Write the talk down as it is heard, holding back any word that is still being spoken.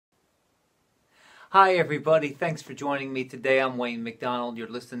Hi everybody, thanks for joining me today. I'm Wayne McDonald. You're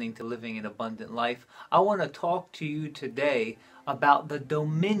listening to Living an Abundant Life. I want to talk to you today about the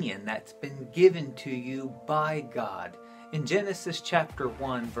dominion that's been given to you by God. In Genesis chapter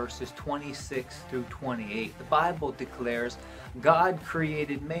 1, verses 26 through 28, the Bible declares, God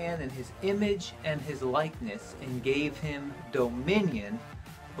created man in his image and his likeness and gave him dominion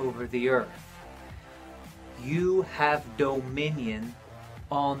over the earth. You have dominion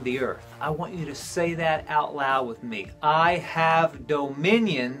on the earth. I want you to say that out loud with me. I have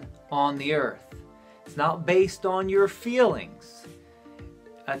dominion on the earth. It's not based on your feelings.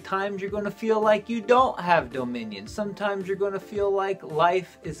 At times you're going to feel like you don't have dominion. Sometimes you're going to feel like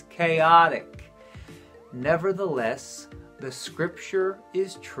life is chaotic. Nevertheless, the scripture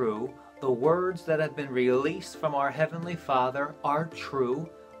is true. The words that have been released from our Heavenly Father are true.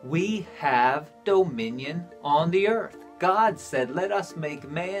 We have dominion on the earth. God said, let us make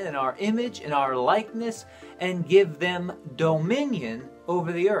man in our image, in our likeness, and give them dominion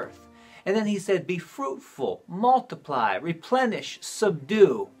over the earth. And then he said, be fruitful, multiply, replenish,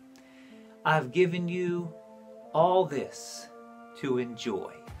 subdue. I've given you all this to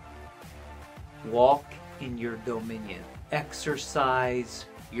enjoy. Walk in your dominion. Exercise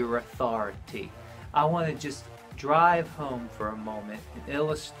your authority. I want to just drive home for a moment an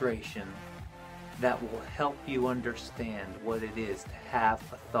illustration that will help you understand what it is to have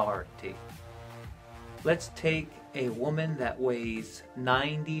authority. Let's take a woman that weighs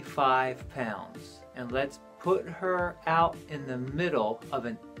 95 pounds and let's put her out in the middle of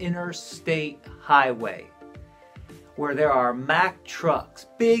an interstate highway where there are Mack trucks,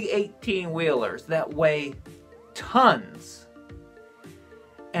 big 18-wheelers that weigh tons.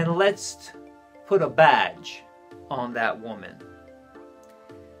 And let's put a badge on that woman.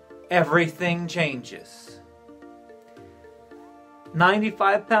 Everything changes.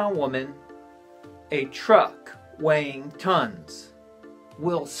 95-pound woman, a truck weighing tons,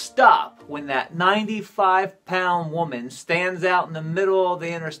 will stop when that 95-pound woman stands out in the middle of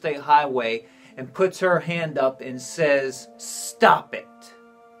the interstate highway and puts her hand up and says, "Stop it.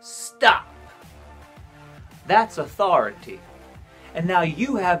 Stop." That's authority. And now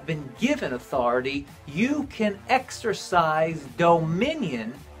you have been given authority. You can exercise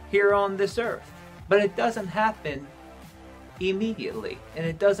dominion here on this earth. But it doesn't happen immediately. And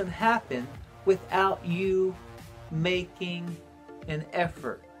it doesn't happen without you making an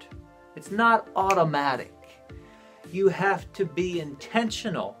effort. It's not automatic. You have to be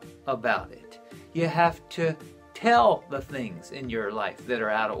intentional about it. You have to tell the things in your life that are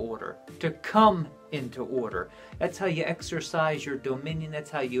out of order to come into order. That's how you exercise your dominion.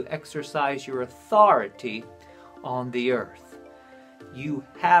 That's how you exercise your authority on the earth. You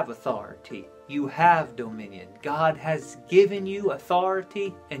have authority. You have dominion. God has given you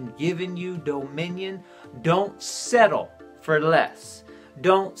authority and given you dominion. Don't settle for less.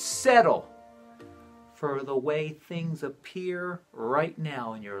 Don't settle for the way things appear right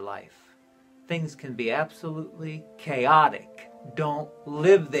now in your life. Things can be absolutely chaotic. Don't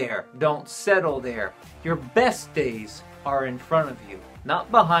live there. Don't settle there. Your best days are in front of you,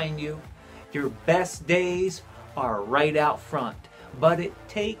 not behind you. Your best days are right out front. But it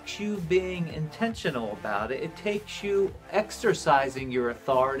takes you being intentional about it. It takes you exercising your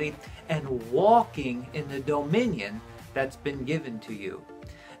authority and walking in the dominion that's been given to you.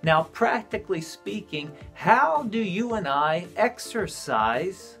 Now, practically speaking, how do you and I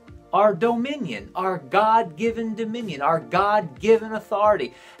exercise our dominion, our God-given dominion, our God-given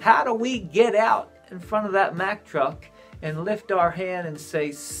authority? How do we get out in front of that Mack truck and lift our hand and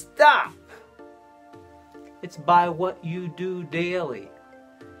say, "Stop"? It's by what you do daily.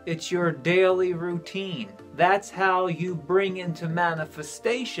 It's your daily routine. That's how you bring into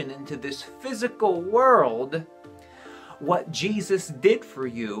manifestation into this physical world what Jesus did for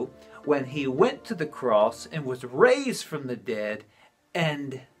you when he went to the cross and was raised from the dead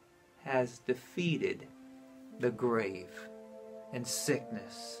and has defeated the grave and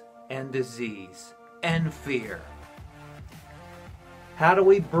sickness and disease and fear. How do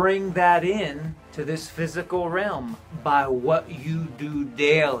we bring that in to this physical realm? By what you do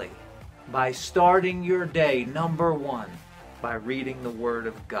daily. By starting your day, number one, by reading the Word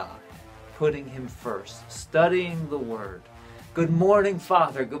of God. Putting Him first. Studying the Word. Good morning,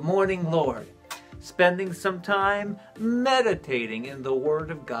 Father. Good morning, Lord. Spending some time meditating in the Word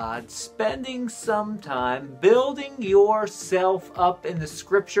of God, spending some time building yourself up in the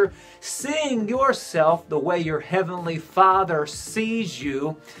Scripture, seeing yourself the way your Heavenly Father sees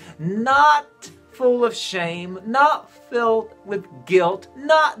you, not full of shame, not filled with guilt,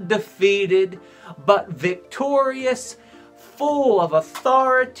 not defeated, but victorious, full of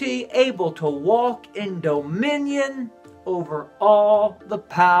authority, able to walk in dominion over all the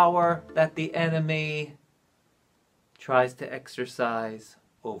power that the enemy tries to exercise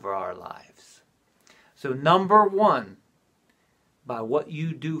over our lives. So number one, by what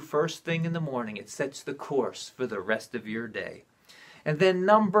you do first thing in the morning, it sets the course for the rest of your day. And then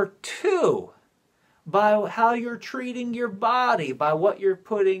number two, by how you're treating your body, by what you're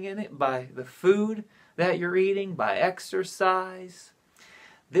putting in it, by the food that you're eating, by exercise.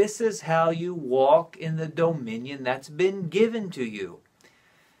 This is how you walk in the dominion that's been given to you.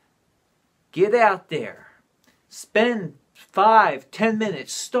 Get out there. Spend 5-10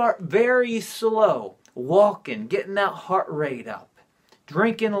 minutes. Start very slow. Walking, getting that heart rate up.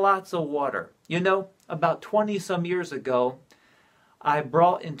 Drinking lots of water. You know, about 20 some years ago, I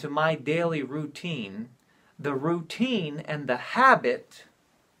brought into my daily routine the routine and the habit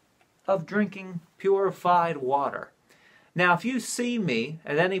of drinking purified water. Now, if you see me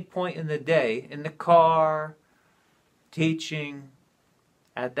at any point in the day, in the car, teaching,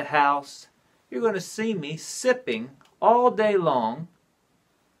 at the house, you're going to see me sipping all day long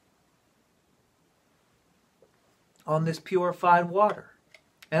on this purified water.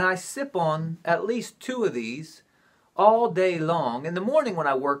 And I sip on at least 2 of these all day long. In the morning when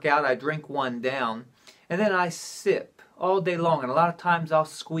I work out, I drink one down, and then I sip all day long. And a lot of times I'll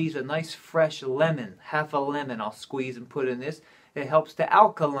squeeze a nice fresh lemon, half a lemon I'll squeeze and put in this. It helps to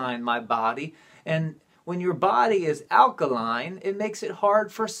alkaline my body. And when your body is alkaline, it makes it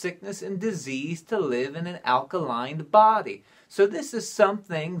hard for sickness and disease to live in an alkaline body. So this is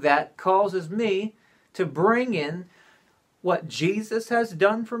something that causes me to bring in what Jesus has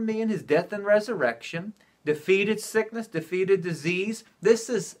done for me in his death and resurrection, defeated sickness, defeated disease. This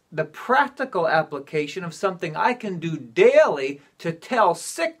is the practical application of something I can do daily to tell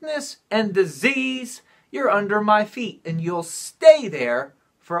sickness and disease, you're under my feet and you'll stay there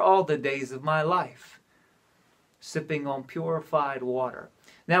for all the days of my life. Sipping on purified water.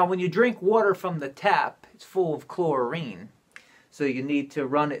 Now, when you drink water from the tap, it's full of chlorine. So you need to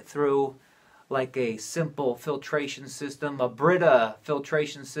run it through like a simple filtration system, a Brita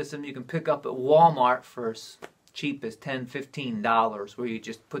filtration system you can pick up at Walmart for as cheap as $10, $15, where you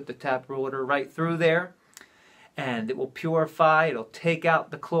just put the tap water right through there and it will purify, it'll take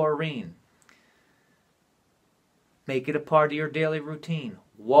out the chlorine. Make it a part of your daily routine.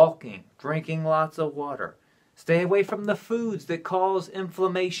 Walking, drinking lots of water. Stay away from the foods that cause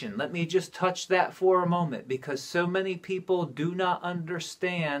inflammation. Let me just touch that for a moment, because so many people do not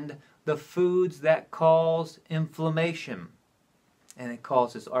understand the foods that cause inflammation. And it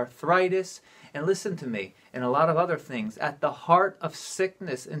causes arthritis. And listen to me, and a lot of other things. At the heart of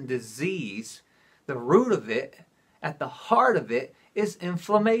sickness and disease, the root of it, at the heart of it, is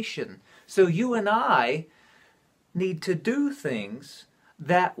inflammation. So you and I need to do things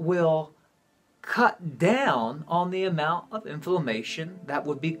that will cut down on the amount of inflammation that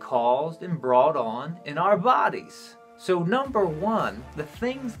would be caused and brought on in our bodies. So number one, the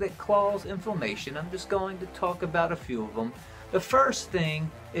things that cause inflammation, I'm just going to talk about a few of them. The first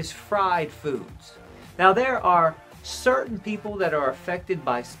thing is fried foods. Now there are certain people that are affected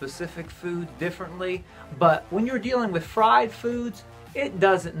by specific foods differently, but when you're dealing with fried foods, it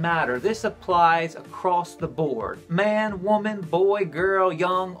doesn't matter. This applies across the board. Man, woman, boy, girl,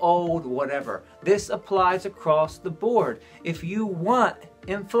 young, old, whatever. This applies across the board. If you want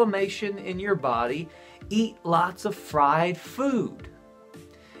inflammation in your body, eat lots of fried food.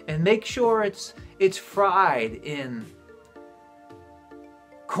 And make sure it's fried in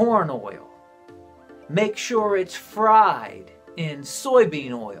corn oil. Make sure it's fried in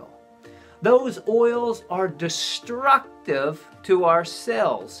soybean oil. Those oils are destructive to our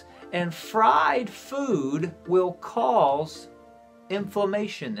cells, and fried food will cause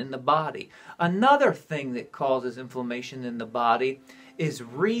inflammation in the body. Another thing that causes inflammation in the body is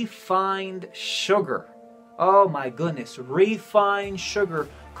refined sugar. Oh my goodness, refined sugar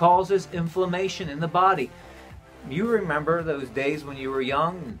causes inflammation in the body. You remember those days when you were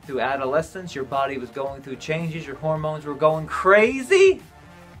young, through adolescence, your body was going through changes, your hormones were going crazy?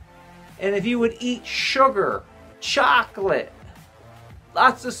 And if you would eat sugar, chocolate,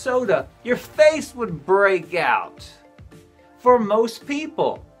 lots of soda, your face would break out. For most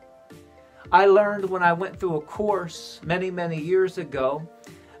people. I learned when I went through a course many, many years ago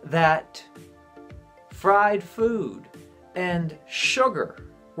that fried food and sugar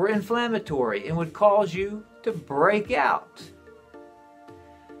were inflammatory and would cause you to break out.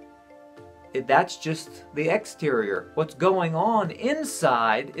 That's just the exterior. What's going on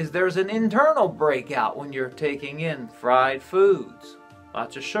inside is there's an internal breakout when you're taking in fried foods.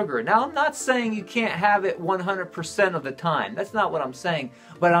 lots of sugar. Now, I'm not saying you can't have it 100% of the time. That's not what I'm saying.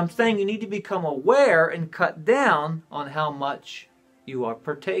 But I'm saying you need to become aware and cut down on how much you are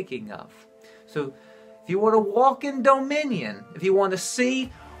partaking of. So if you want to walk in dominion, if you want to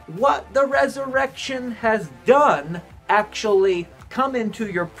see what the resurrection has done actually come into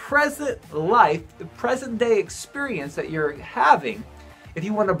your present life, the present day experience that you're having, if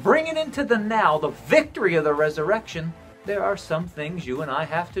you want to bring it into the now, the victory of the resurrection, there are some things you and I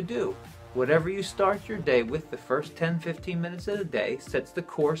have to do. Whatever you start your day with, the first 10-15 minutes of the day sets the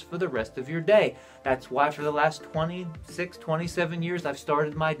course for the rest of your day. That's why for the last 26, 27 years I've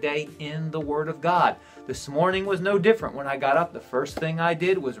started my day in the Word of God. This morning was no different. When I got up, the first thing I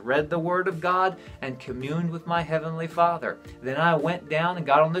did was read the Word of God and communed with my Heavenly Father. Then I went down and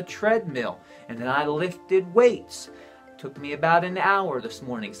got on the treadmill, and then I lifted weights. It took me about an hour this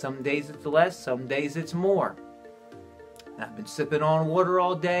morning. Some days it's less, some days it's more. And I've been sipping on water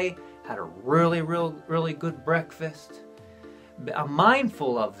all day. Had a really good breakfast. I'm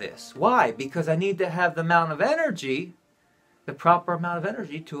mindful of this. Why? Because I need to have the amount of energy, the proper amount of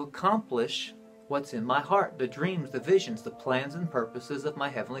energy to accomplish what's in my heart, the dreams, the visions, the plans and purposes of my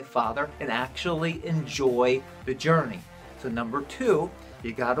Heavenly Father, and actually enjoy the journey. So number 2,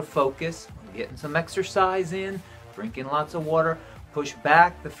 you got to focus on getting some exercise in, drinking lots of water, push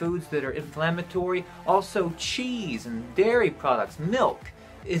back the foods that are inflammatory. Also cheese and dairy products, milk,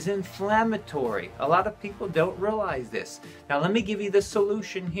 is inflammatory. A lot of people don't realize this. Now let me give you the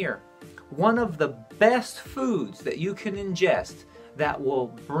solution here. One of the best foods that you can ingest that will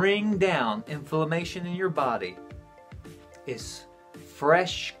bring down inflammation in your body is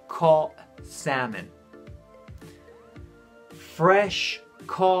fresh caught salmon. Fresh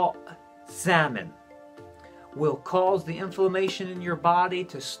caught salmon will cause the inflammation in your body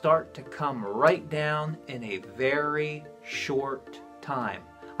to start to come right down in a very short time.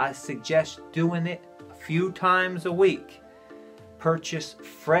 I suggest doing it a few times a week. Purchase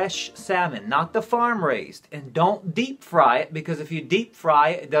fresh salmon, not the farm raised, and don't deep fry it, because if you deep fry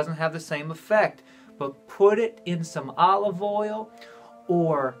it, it doesn't have the same effect. But put it in some olive oil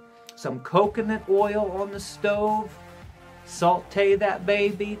or some coconut oil on the stove, saute that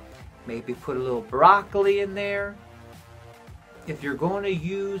baby, maybe put a little broccoli in there. If you're going to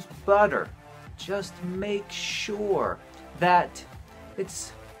use butter, just make sure that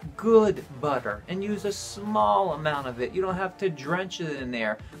it's good butter and use a small amount of it. You don't have to drench it in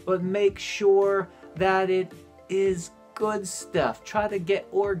there, but make sure that it is good stuff. Try to get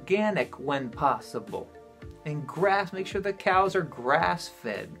organic when possible. And grass, make sure the cows are grass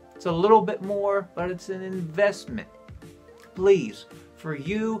fed. It's a little bit more, but it's an investment. Please, for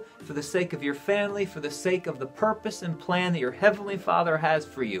you, for the sake of your family, for the sake of the purpose and plan that your Heavenly Father has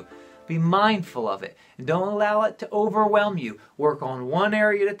for you, be mindful of it, and don't allow it to overwhelm you. Work on one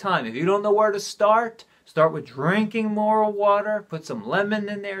area at a time. If you don't know where to start with drinking more water. Put some lemon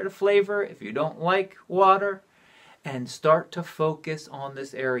in there to flavor if you don't like water, and start to focus on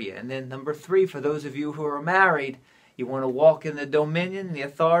this area. And then number 3, for those of you who are married, you want to walk in the dominion, the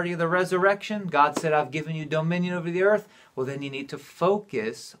authority of the resurrection. God said, I've given you dominion over the earth. Well, then you need to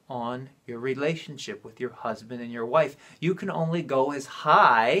focus on your relationship with your husband and your wife. You can only go as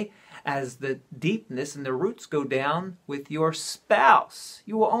high as the deepness and the roots go down with your spouse.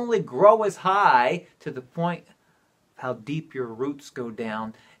 You will only grow as high to the point of how deep your roots go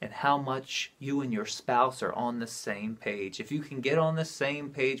down and how much you and your spouse are on the same page. If you can get on the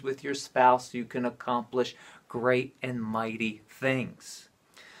same page with your spouse, you can accomplish great and mighty things.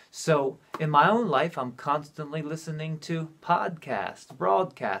 So in my own life, I'm constantly listening to podcasts,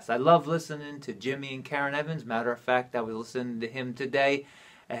 broadcasts. I love listening to Jimmy and Karen Evans. Matter of fact, I was listening to him today,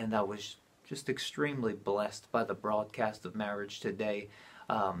 and I was just extremely blessed by the broadcast of Marriage Today.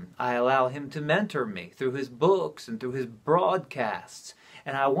 I allow him to mentor me through his books and through his broadcasts.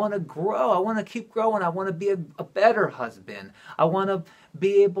 And I want to grow. I want to keep growing. I want to be a better husband. I want to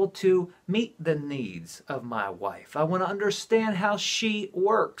be able to meet the needs of my wife. I want to understand how she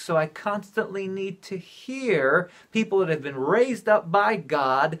works. So I constantly need to hear people that have been raised up by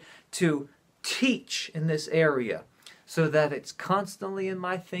God to teach in this area, so that it's constantly in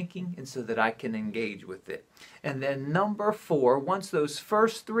my thinking and so that I can engage with it. And then number 4, once those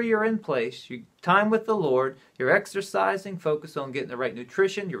first 3 are in place, you time with the Lord, you're exercising, focus on getting the right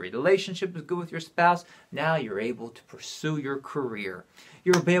nutrition, your relationship is good with your spouse, now you're able to pursue your career.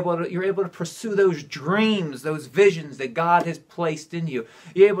 You're able to pursue those dreams, those visions that God has placed in you.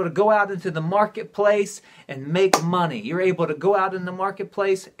 You're able to go out into the marketplace and make money. You're able to go out in the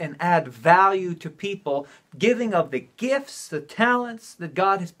marketplace and add value to people, giving of the gifts, the talents that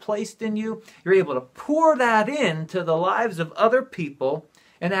God has placed in you. You're able to pour that add in to the lives of other people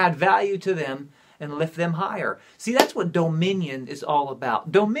and add value to them and lift them higher. See, that's what dominion is all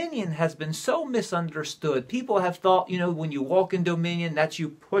about. Dominion has been so misunderstood. People have thought, when you walk in dominion, that's you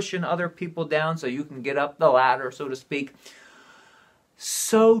pushing other people down so you can get up the ladder, so to speak.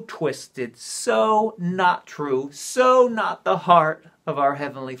 So twisted, so not true, so not the heart of our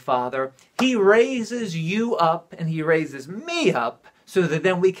Heavenly Father. He raises you up and He raises me up so that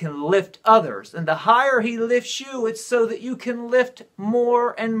then we can lift others. And the higher He lifts you, it's so that you can lift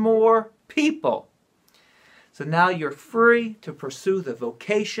more and more people. So now you're free to pursue the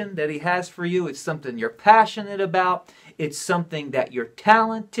vocation that He has for you. It's something you're passionate about. It's something that you're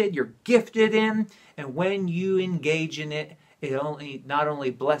talented, you're gifted in. And when you engage in it, it not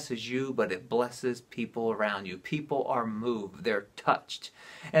only blesses you, but it blesses people around you. People are moved. They're touched.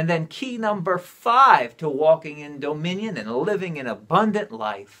 And then key number 5 to walking in dominion and living an abundant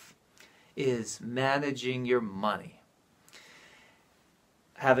life is managing your money.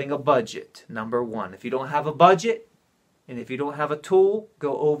 Having a budget, number 1. If you don't have a budget, and if you don't have a tool,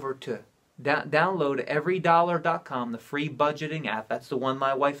 go over to download everydollar.com, the free budgeting app. That's the one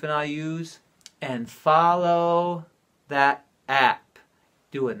my wife and I use. And follow that app.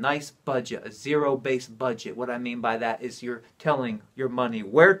 Do a nice budget, a zero-based budget. What I mean by that is you're telling your money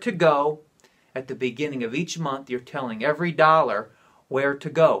where to go. At the beginning of each month, you're telling every dollar where to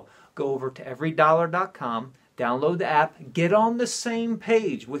go. Go over to everydollar.com, download the app, get on the same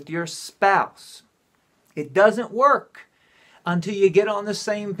page with your spouse. It doesn't work until you get on the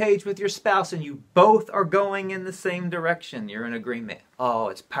same page with your spouse and you both are going in the same direction. You're in agreement. Oh,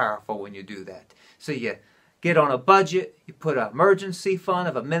 it's powerful when you do that. So you get on a budget, you put an emergency fund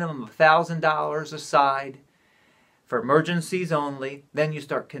of a minimum of $1,000 aside for emergencies only. Then you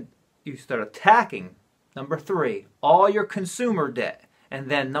start attacking, number 3, all your consumer debt. And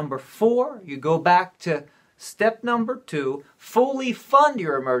then number 4, you go back to step number 2, fully fund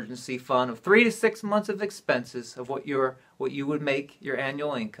your emergency fund of 3 to 6 months of expenses of what you would make your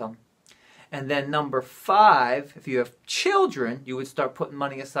annual income. And then number 5, if you have children, you would start putting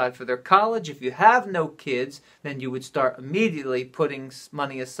money aside for their college. If you have no kids, then you would start immediately putting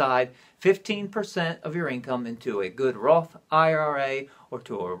money aside, 15% of your income into a good Roth IRA or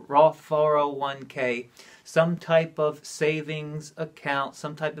to a Roth 401k, some type of savings account,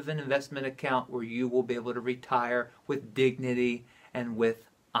 some type of an investment account where you will be able to retire with dignity and with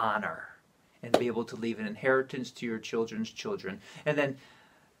honor and be able to leave an inheritance to your children's children. And then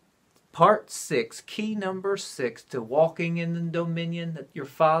Part 6, key number 6 to walking in the dominion that your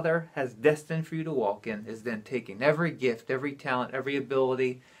Father has destined for you to walk in is then taking every gift, every talent, every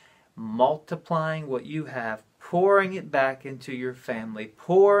ability, multiplying what you have, pouring it back into your family,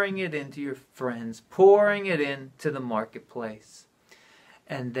 pouring it into your friends, pouring it into the marketplace.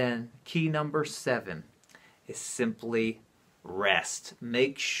 And then key number 7 is simply rest.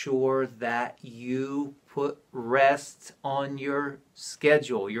 Make sure that you put rest on your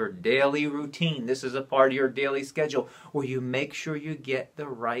schedule, your daily routine. This is a part of your daily schedule where you make sure you get the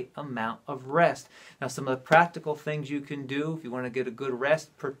right amount of rest. Now, some of the practical things you can do if you want to get a good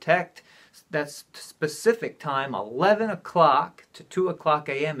rest, protect that specific time. 11 o'clock to 2 o'clock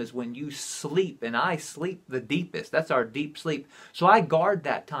a.m. is when you sleep, and I sleep the deepest. That's our deep sleep. So I guard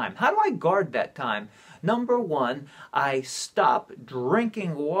that time. How do I guard that time? Number 1, I stop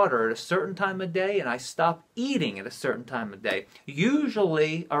drinking water at a certain time of day, and I stop eating at a certain time of day.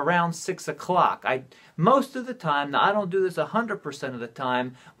 Usually around 6 o'clock. Most of the time, now I don't do this 100% of the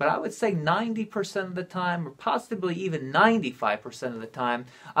time, but I would say 90% of the time, or possibly even 95% of the time,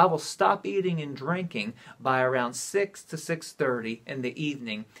 I will stop eating and drinking by around 6 to 6:30 in the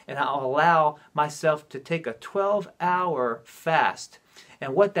evening, and I'll allow myself to take a 12-hour fast.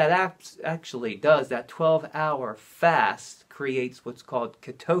 And what that actually does, that 12-hour fast creates what's called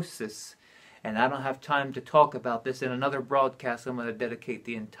ketosis. And I don't have time to talk about this in another broadcast. I'm going to dedicate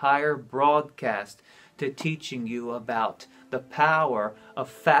the entire broadcast to teaching you about the power of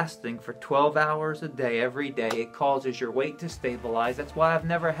fasting for 12 hours a day, every day. It causes your weight to stabilize. That's why I've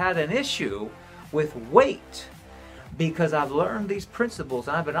never had an issue with weight, because I've learned these principles.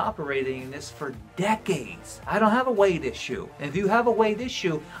 I've been operating in this for decades. I don't have a weight issue. And if you have a weight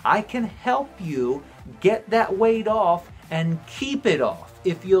issue, I can help you get that weight off and keep it off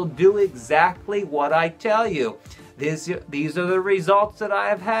if you'll do exactly what I tell you. These are the results that I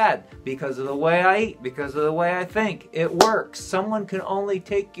have had because of the way I eat, because of the way I think. It works. Someone can only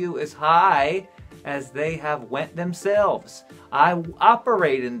take you as high as they have went themselves. I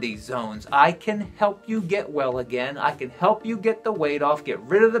operate in these zones. I can help you get well again. I can help you get the weight off, get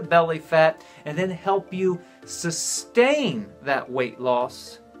rid of the belly fat, and then help you sustain that weight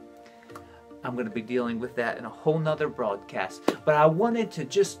loss I'm going to be dealing with that in a whole nother broadcast. But I wanted to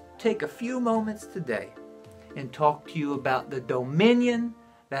just take a few moments today and talk to you about the dominion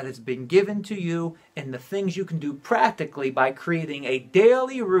that has been given to you and the things you can do practically by creating a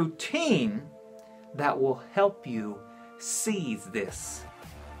daily routine that will help you seize this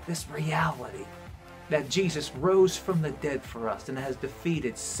reality that Jesus rose from the dead for us and has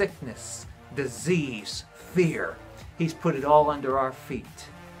defeated sickness, disease, fear. He's put it all under our feet.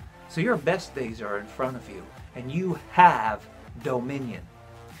 So your best days are in front of you, and you have dominion.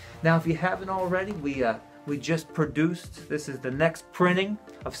 Now, if you haven't already, we just produced, this is the next printing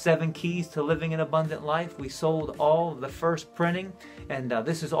of 7 Keys to Living an Abundant Life. We sold all of the first printing, and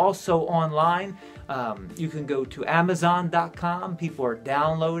this is also online. You can go to Amazon.com. People are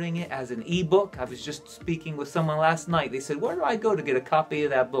downloading it as an ebook. I was just speaking with someone last night. They said, where do I go to get a copy of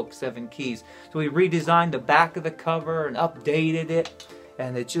that book, 7 Keys? So we redesigned the back of the cover and updated it.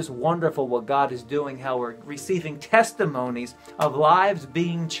 And it's just wonderful what God is doing, how we're receiving testimonies of lives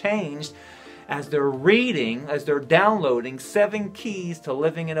being changed as they're reading, as they're downloading 7 Keys to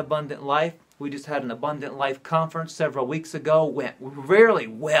Living an Abundant Life. We just had an Abundant Life conference several weeks ago. Went really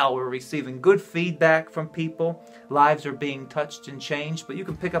well. We're receiving good feedback from people. Lives are being touched and changed. But you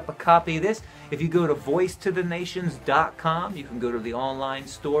can pick up a copy of this. If you go to voicetothenations.com, you can go to the online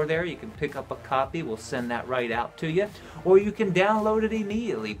store there. You can pick up a copy. We'll send that right out to you. Or you can download it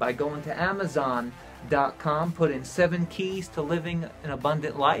immediately by going to Amazon.com, put in 7 Keys to Living an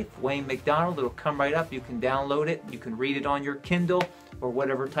Abundant Life, Wayne McDonald. It'll come right up. You can download it. You can read it on your Kindle or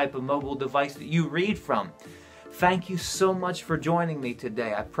whatever type of mobile device that you read from. Thank you so much for joining me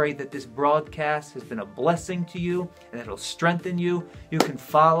today. I pray that this broadcast has been a blessing to you and it'll strengthen you. You can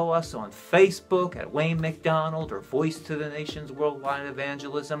follow us on Facebook at Wayne McDonald or Voice to the Nations Worldwide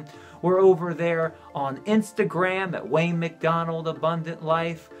Evangelism. We're over there on Instagram at Wayne McDonald Abundant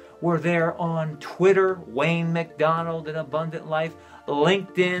Life. We're there on Twitter, Wayne McDonald and Abundant Life.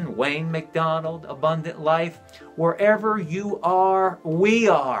 LinkedIn, Wayne McDonald, Abundant Life. Wherever you are, we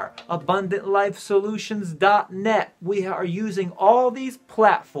are. AbundantLifeSolutions.net. We are using all these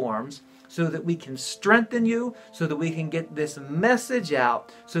platforms so that we can strengthen you, so that we can get this message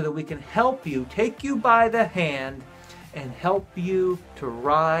out, so that we can help you, take you by the hand, and help you to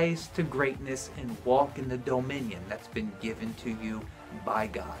rise to greatness and walk in the dominion that's been given to you by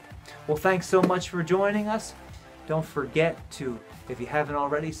God. Well, thanks so much for joining us. Don't forget to, if you haven't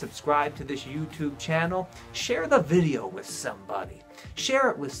already, subscribe to this YouTube channel. Share the video with somebody.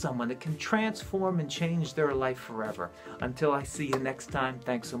 Share it with someone that can transform and change their life forever. Until I see you next time,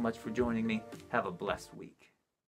 thanks so much for joining me. Have a blessed week.